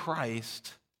trade in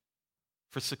Christ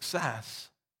for success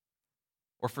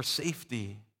or for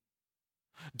safety.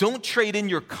 Don't trade in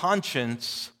your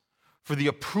conscience for the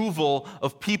approval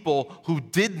of people who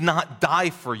did not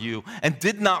die for you and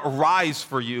did not rise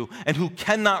for you and who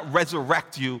cannot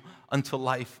resurrect you unto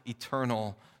life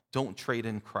eternal. Don't trade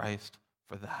in Christ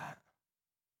for that.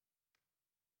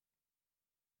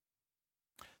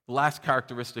 The last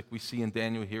characteristic we see in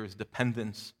Daniel here is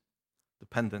dependence.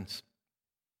 Dependence.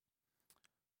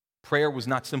 Prayer was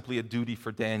not simply a duty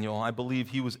for Daniel. I believe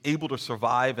he was able to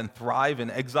survive and thrive in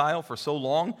exile for so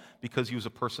long because he was a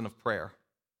person of prayer.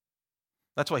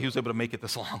 That's why he was able to make it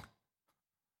this long.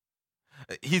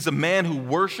 He's a man who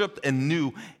worshiped and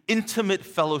knew intimate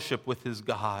fellowship with his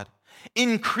God,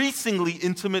 increasingly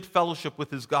intimate fellowship with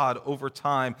his God over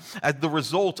time as the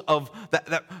result of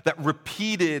that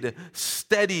repeated,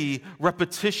 steady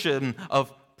repetition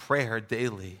of prayer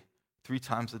daily, 3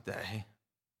 times a day.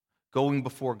 Going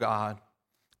before God,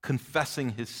 confessing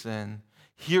his sin,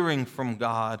 hearing from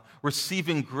God,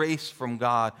 receiving grace from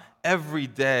God every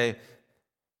day.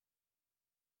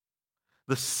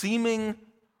 The seeming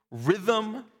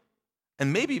rhythm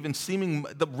and maybe even seeming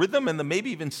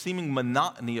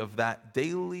monotony of that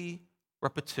daily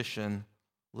repetition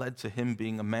led to him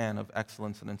being a man of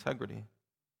excellence and integrity.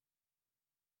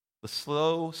 The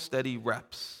slow, steady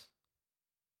reps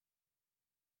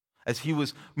as he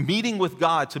was meeting with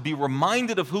God to be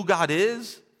reminded of who God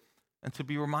is and to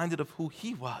be reminded of who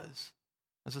he was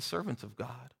as a servant of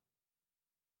God.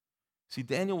 See,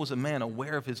 Daniel was a man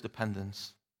aware of his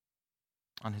dependence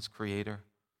on his Creator,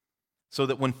 so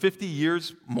that when 50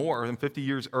 years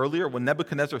earlier, when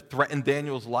Nebuchadnezzar threatened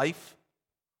Daniel's life,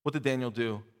 what did Daniel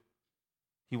do?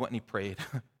 He went and he prayed.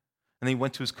 And he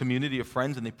went to his community of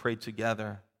friends and they prayed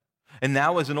together. And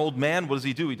now as an old man, what does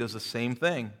he do? He does the same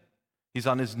thing. He's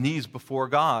on his knees before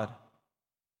God.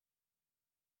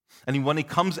 And when he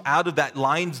comes out of that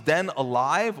lion's den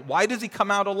alive, why does he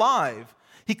come out alive?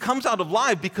 He comes out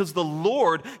alive because the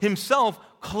Lord himself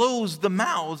closed the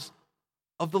mouths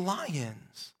of the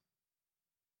lions.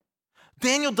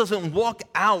 Daniel doesn't walk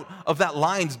out of that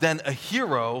lion's den a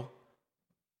hero.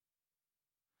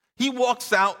 He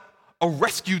walks out a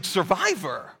rescued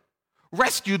survivor,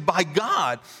 rescued by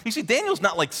God. You see, Daniel's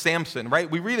not like Samson, right?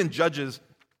 We read in Judges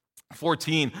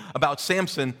 14 about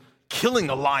Samson killing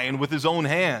a lion with his own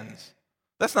hands.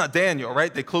 That's not Daniel,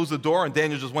 right? They closed the door and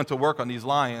Daniel just went to work on these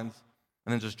lions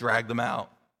and then just dragged them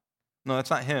out. No, that's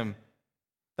not him.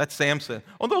 That's Samson.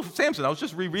 Although Samson, I was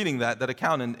just rereading that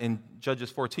account in Judges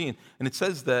 14, and it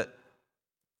says that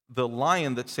the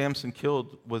lion that Samson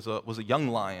killed was a young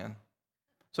lion.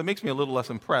 So it makes me a little less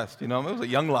impressed. It was a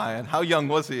young lion. How young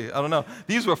was he? I don't know.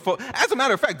 These were, as a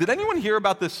matter of fact, did anyone hear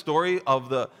about this story of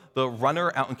the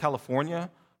runner out in California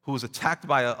who was attacked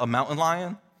by a mountain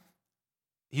lion?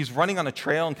 He's running on a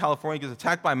trail in California, gets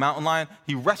attacked by a mountain lion.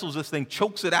 He wrestles this thing,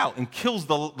 chokes it out, and kills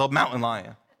the mountain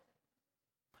lion.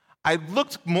 I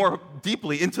looked more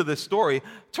deeply into this story.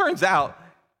 Turns out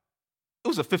it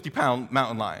was a 50-pound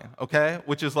mountain lion, okay?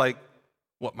 Which is like,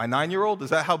 what, my 9-year-old? Is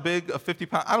that how big a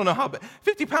 50-pound? I don't know how big.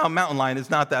 50-pound mountain lion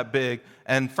is not that big.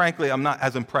 And frankly, I'm not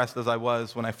as impressed as I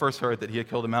was when I first heard that he had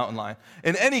killed a mountain lion.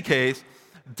 In any case,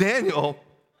 Daniel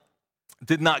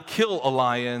did not kill a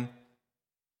lion.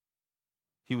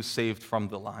 He was saved from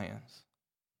the lions.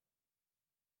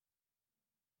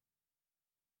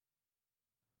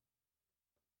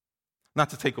 Not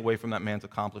to take away from that man's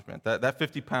accomplishment. That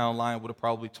 50-pound lion would have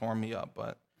probably torn me up,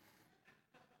 but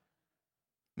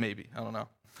maybe, I don't know.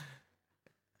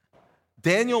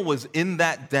 Daniel was in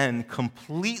that den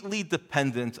completely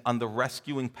dependent on the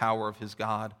rescuing power of his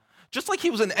God. Just like he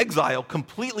was in exile,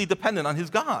 completely dependent on his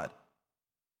God.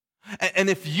 And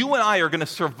if you and I are going to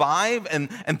survive and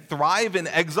thrive in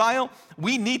exile,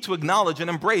 we need to acknowledge and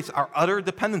embrace our utter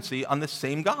dependency on this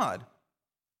same God.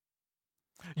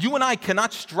 You and I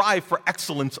cannot strive for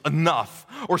excellence enough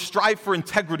or strive for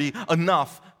integrity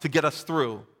enough to get us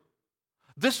through.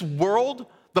 This world,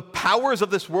 the powers of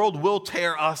this world will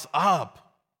tear us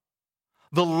up.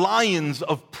 The lions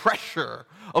of pressure,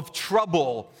 of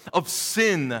trouble, of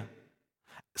sin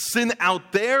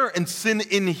out there and sin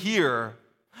in here.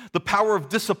 The power of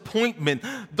disappointment,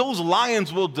 those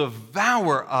lions will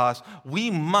devour us. We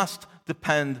must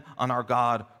depend on our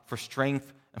God for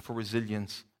strength and for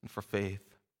resilience and for faith.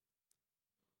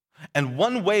 And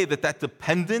one way that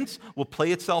dependence will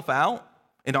play itself out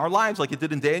in our lives, like it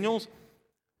did in Daniel's,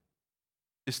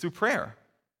 is through prayer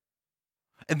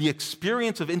and the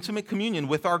experience of intimate communion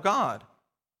with our God.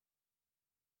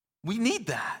 We need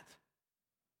that.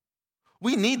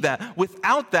 We need that.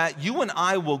 Without that, you and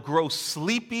I will grow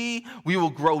sleepy. We will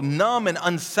grow numb and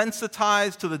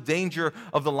unsensitized to the danger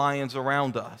of the lions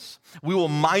around us. We will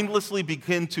mindlessly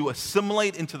begin to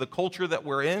assimilate into the culture that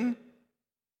we're in.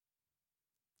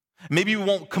 Maybe we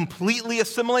won't completely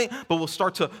assimilate, but we'll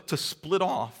start to split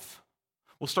off.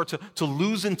 We'll start to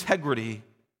lose integrity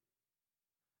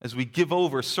as we give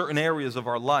over certain areas of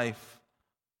our life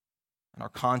and our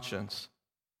conscience.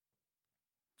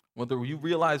 Whether you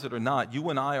realize it or not, you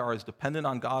and I are as dependent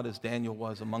on God as Daniel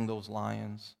was among those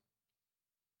lions.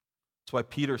 That's why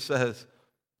Peter says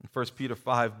in 1 Peter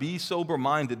 5, be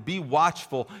sober-minded, be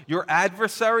watchful. Your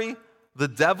adversary, the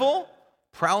devil,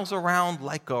 prowls around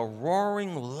like a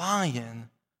roaring lion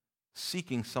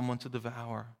seeking someone to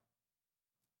devour.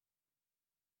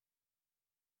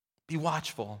 Be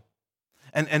watchful.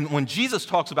 And when Jesus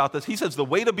talks about this, he says the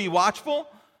way to be watchful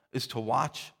is to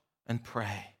watch and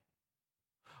pray.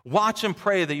 Watch and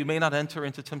pray that you may not enter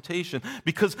into temptation,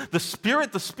 because the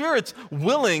spirit's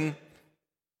willing,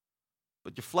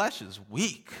 but your flesh is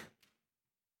weak.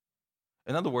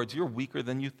 In other words, you're weaker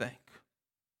than you think.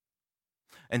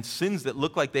 And sins that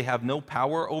look like they have no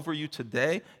power over you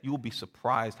today, you will be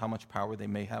surprised how much power they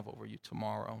may have over you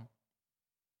tomorrow.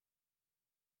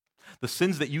 The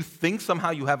sins that you think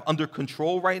somehow you have under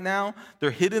control right now,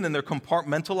 they're hidden and they're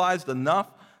compartmentalized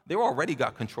enough, they've already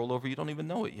got control over you, don't even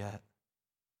know it yet.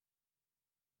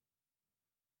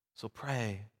 So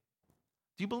pray.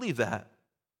 Do you believe that?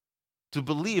 To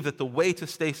believe that the way to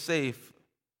stay safe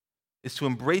is to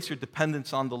embrace your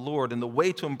dependence on the Lord. And the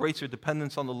way to embrace your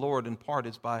dependence on the Lord, in part,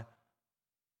 is by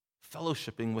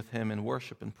fellowshipping with Him in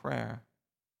worship and prayer.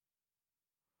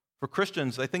 For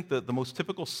Christians, I think the most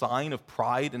typical sign of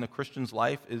pride in a Christian's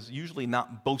life is usually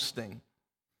not boasting.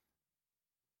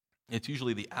 It's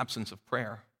usually the absence of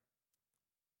prayer.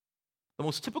 The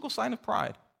most typical sign of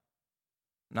pride,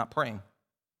 not praying,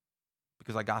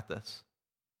 because I got this.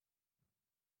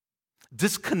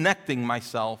 Disconnecting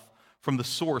myself from the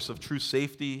source of true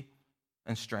safety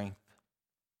and strength.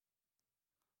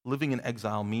 Living in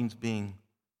exile means being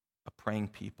a praying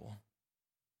people.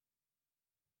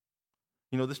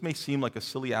 You know, this may seem like a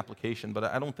silly application, but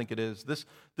I don't think it is.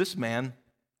 This man,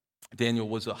 Daniel,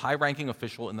 was a high-ranking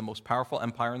official in the most powerful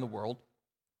empire in the world.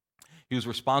 He was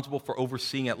responsible for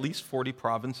overseeing at least 40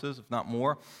 provinces, if not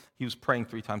more. He was praying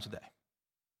 3 times a day.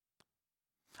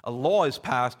 A law is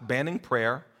passed banning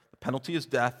prayer. The penalty is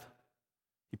death.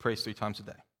 He prays 3 times a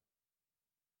day.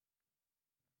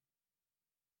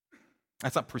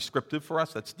 That's not prescriptive for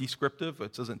us. That's descriptive.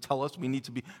 It doesn't tell us we need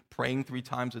to be praying 3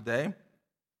 times a day.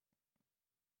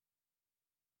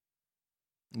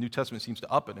 The New Testament seems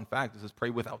to up it. In fact, it says pray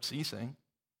without ceasing.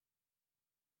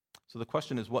 So the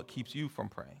question is, what keeps you from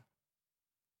praying?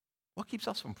 What keeps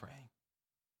us from praying?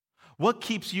 What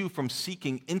keeps you from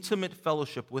seeking intimate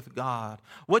fellowship with God?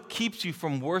 What keeps you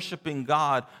from worshiping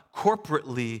God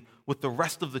corporately with the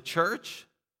rest of the church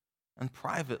and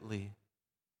privately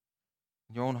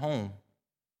in your own home,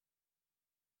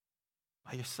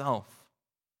 by yourself,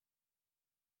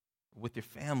 with your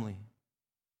family?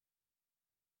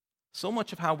 So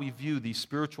much of how we view these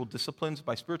spiritual disciplines,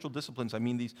 by spiritual disciplines I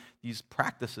mean these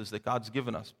practices that God's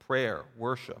given us, prayer,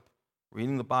 worship,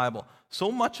 reading the Bible,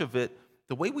 so much of it,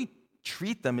 the way we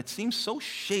treat them, it seems so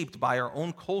shaped by our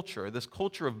own culture, this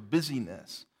culture of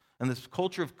busyness and this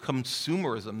culture of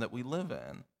consumerism that we live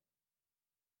in.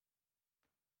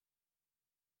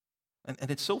 And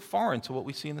it's so foreign to what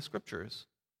we see in the scriptures.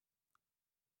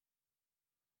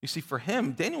 You see, for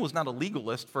him, Daniel was not a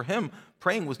legalist. For him,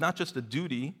 praying was not just a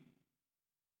duty.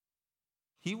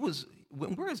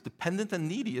 We're as dependent and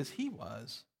needy as he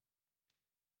was.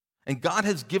 And God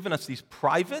has given us these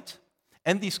private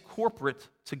and these corporate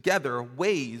together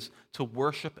ways to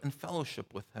worship and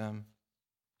fellowship with him.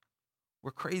 We're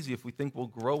crazy if we think we'll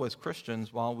grow as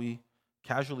Christians while we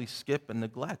casually skip and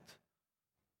neglect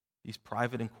these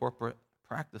private and corporate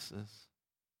practices.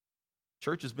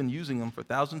 Church has been using them for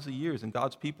thousands of years, and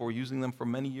God's people were using them for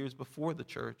many years before the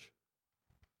church.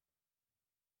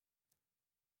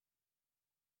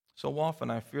 So often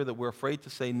I fear that we're afraid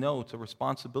to say no to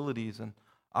responsibilities and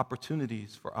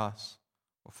opportunities for us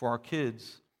or for our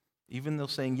kids. Even though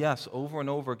saying yes over and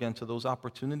over again to those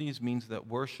opportunities means that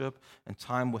worship and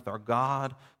time with our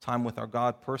God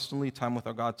personally, time with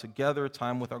our God together,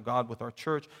 time with our God with our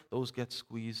church, those get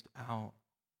squeezed out.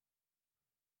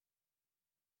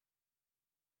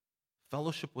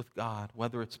 Fellowship with God,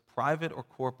 whether it's private or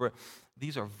corporate,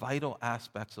 these are vital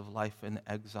aspects of life in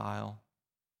exile.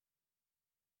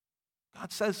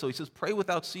 God says so. He says, pray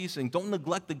without ceasing. Don't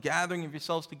neglect the gathering of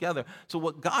yourselves together. So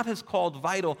what God has called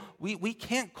vital, we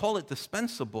can't call it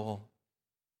dispensable.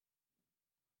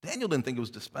 Daniel didn't think it was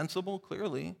dispensable,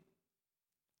 clearly.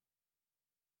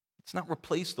 Let's not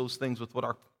replace those things with what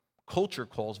our culture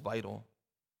calls vital.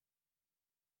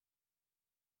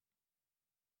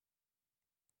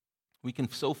 We can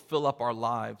so fill up our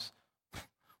lives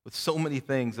with so many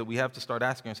things that we have to start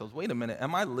asking ourselves, wait a minute,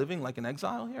 am I living like an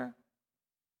exile here?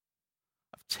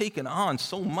 I've taken on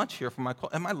so much here from my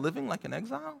culture. Am I living like an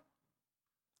exile?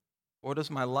 Or does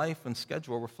my life and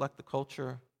schedule reflect the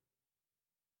culture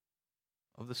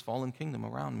of this fallen kingdom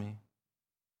around me?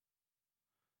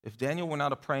 If Daniel were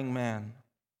not a praying man,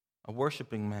 a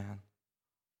worshiping man,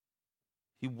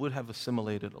 he would have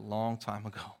assimilated a long time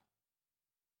ago.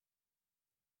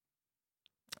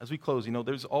 As we close,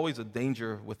 there's always a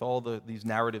danger with all these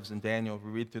narratives in Daniel. If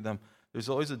we read through them, there's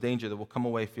always a danger that we'll come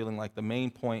away feeling like the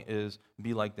main point is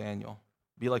be like Daniel,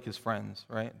 be like his friends,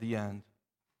 right? The end.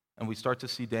 And we start to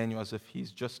see Daniel as if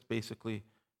he's just basically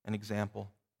an example.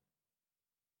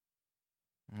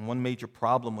 And one major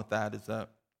problem with that is that,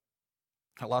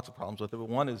 lots of problems with it, but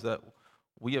one is that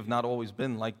we have not always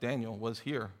been like Daniel was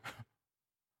here.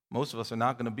 Most of us are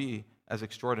not going to be as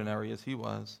extraordinary as he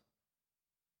was.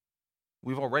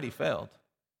 We've already failed.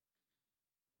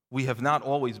 We have not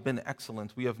always been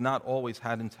excellent. We have not always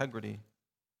had integrity.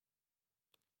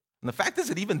 And the fact is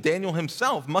that even Daniel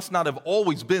himself must not have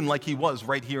always been like he was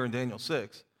right here in Daniel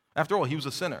 6. After all, he was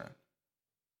a sinner.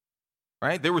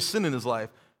 Right? There was sin in his life.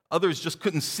 Others just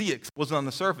couldn't see it. It wasn't on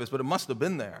the surface, but it must have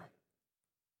been there.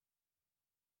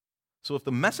 So if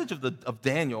the message of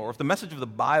Daniel, or if the message of the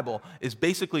Bible is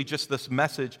basically just this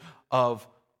message of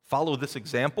follow this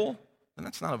example, then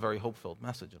that's not a very hope-filled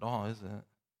message at all, is it?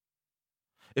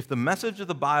 If the message of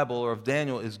the Bible or of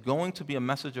Daniel is going to be a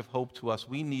message of hope to us,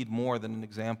 we need more than an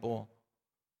example.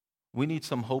 We need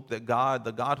some hope that God,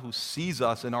 the God who sees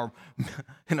us in our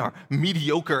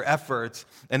mediocre efforts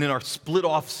and in our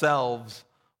split-off selves,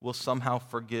 will somehow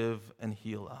forgive and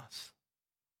heal us.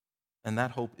 And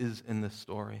that hope is in this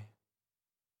story.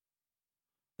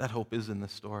 That hope is in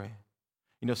this story.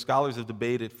 Scholars have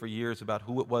debated for years about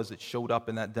who it was that showed up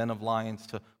in that den of lions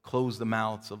to close the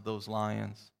mouths of those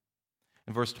lions.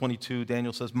 In verse 22,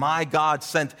 Daniel says, my God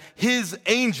sent his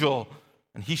angel,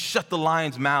 and he shut the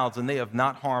lions' mouths, and they have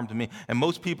not harmed me. And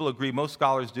most people agree, most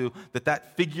scholars do,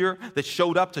 that figure that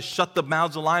showed up to shut the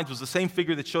mouths of lions was the same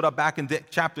figure that showed up back in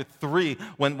chapter 3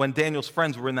 when Daniel's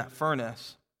friends were in that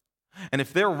furnace. And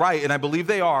if they're right, and I believe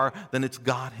they are, then it's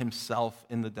God himself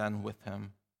in the den with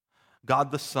him.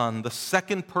 God the Son, the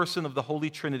second person of the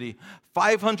Holy Trinity,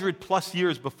 500 plus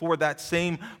years before that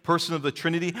same person of the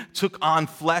Trinity took on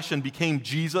flesh and became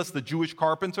Jesus, the Jewish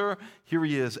carpenter, here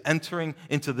he is entering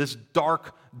into this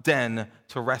dark den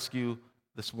to rescue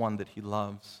this one that he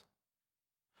loves.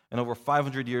 And over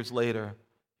 500 years later,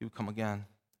 he would come again,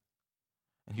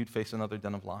 and he'd face another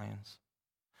den of lions.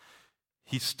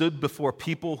 He stood before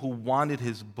people who wanted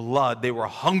his blood. They were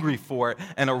hungry for it.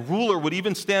 And a ruler would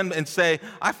even stand and say,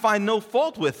 I find no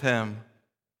fault with him.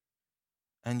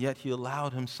 And yet he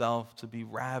allowed himself to be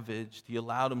ravaged. He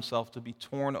allowed himself to be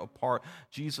torn apart.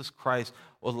 Jesus Christ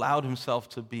allowed himself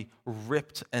to be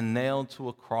ripped and nailed to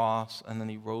a cross, and then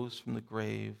he rose from the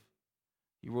grave.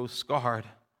 He rose scarred,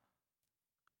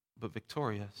 but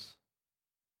victorious.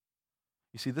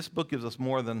 You see, this book gives us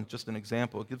more than just an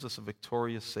example. It gives us a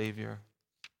victorious Savior.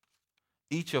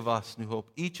 Each of us, New Hope,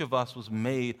 each of us was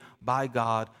made by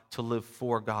God to live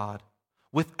for God,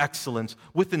 with excellence,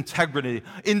 with integrity,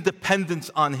 in dependence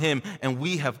on Him, and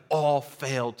we have all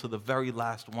failed to the very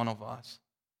last one of us.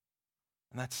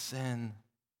 And that's sin.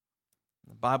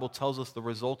 The Bible tells us the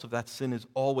result of that sin is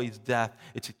always death.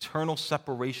 It's eternal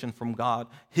separation from God,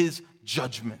 His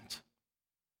judgment.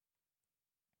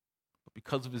 But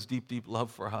because of His deep, deep love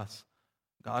for us,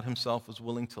 God Himself was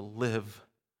willing to live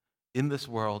in this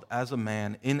world as a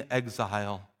man in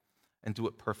exile and do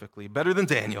it perfectly. Better than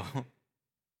Daniel.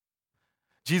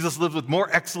 Jesus lived with more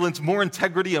excellence, more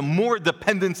integrity, and more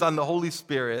dependence on the Holy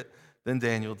Spirit than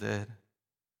Daniel did.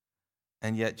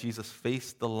 And yet Jesus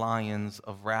faced the lions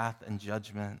of wrath and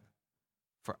judgment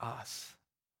for us,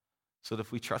 so that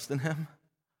if we trust in Him,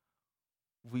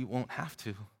 we won't have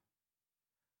to.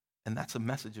 And that's a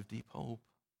message of deep hope.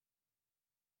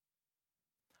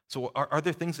 So are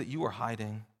there things that you are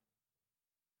hiding?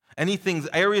 Anything,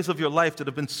 areas of your life that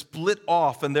have been split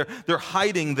off and they're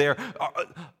hiding there,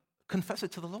 confess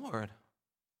it to the Lord.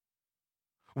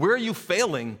 Where are you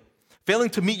failing? Failing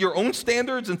to meet your own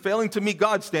standards and failing to meet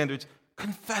God's standards?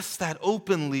 Confess that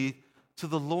openly to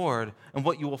the Lord. And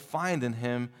what you will find in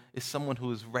Him is someone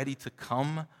who is ready to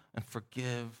come and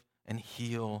forgive and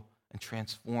heal and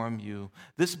transform you.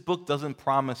 This book doesn't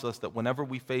promise us that whenever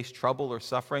we face trouble or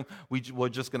suffering, we're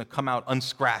just going to come out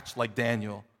unscratched like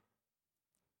Daniel.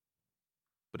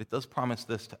 But it does promise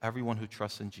this to everyone who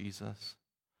trusts in Jesus.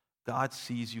 God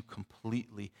sees you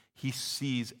completely. He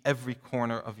sees every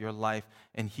corner of your life,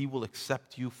 and He will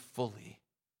accept you fully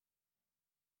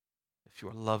if you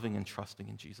are loving and trusting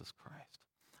in Jesus Christ.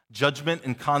 Judgment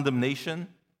and condemnation?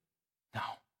 No.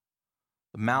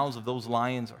 The mouths of those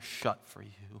lions are shut for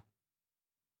you.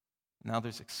 Now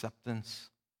there's acceptance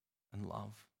and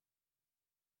love.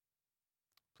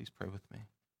 Please pray with me.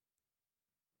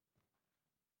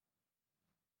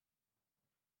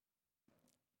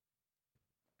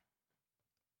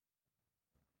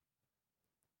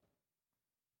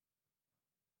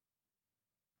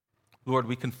 Lord,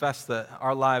 we confess that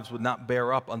our lives would not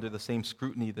bear up under the same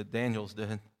scrutiny that Daniel's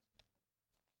did.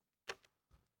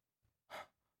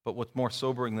 But what's more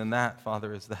sobering than that,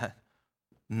 Father, is that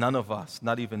none of us,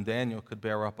 not even Daniel, could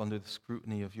bear up under the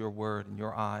scrutiny of your word and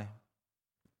your eye.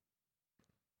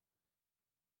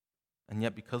 And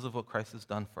yet, because of what Christ has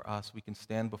done for us, we can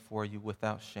stand before you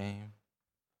without shame,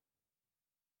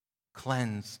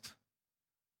 cleansed,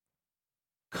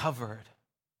 covered,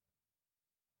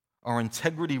 our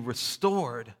integrity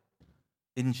restored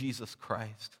in Jesus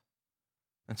Christ.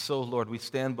 And so, Lord, we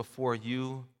stand before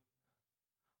you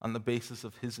on the basis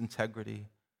of His integrity,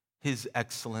 His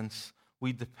excellence.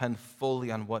 We depend fully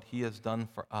on what He has done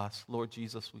for us. Lord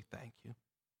Jesus, we thank you.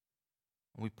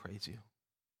 And we praise you.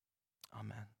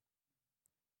 Amen.